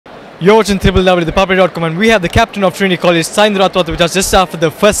You're watching Triple W, the Papri.com, and we have the captain of Trinity College, Tharinda Ratwatte, which was just after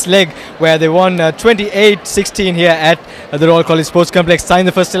the first leg where they won 28-16 here at the Royal College Sports Complex.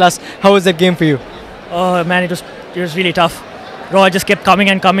 Tharinda, first tell us, how was that game for you? Oh man, it was really tough. Roy just kept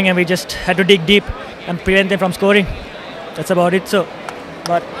coming and coming, and we just had to dig deep and prevent them from scoring. That's about it. So,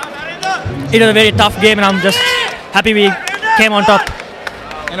 but it was a very tough game, and I'm just happy we came on top.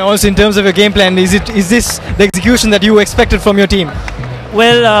 And also in terms of your game plan, is this the execution that you expected from your team?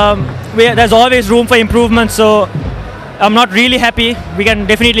 Well, there's always room for improvement, so I'm not really happy. We can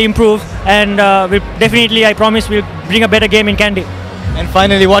definitely improve, and I promise we'll bring a better game in Kandy. And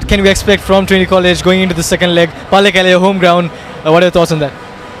finally, what can we expect from Trinity College going into the second leg? Palekala, your home ground. What are your thoughts on that?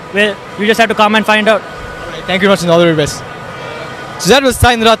 Well, you just have to come and find out. Right, thank you very much and all the very best. So that was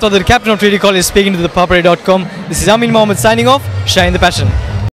Tharinda Ratwatte, the captain of Trinity College, speaking to the Papri.com. This is Amin Mohammed signing off. Shine the passion.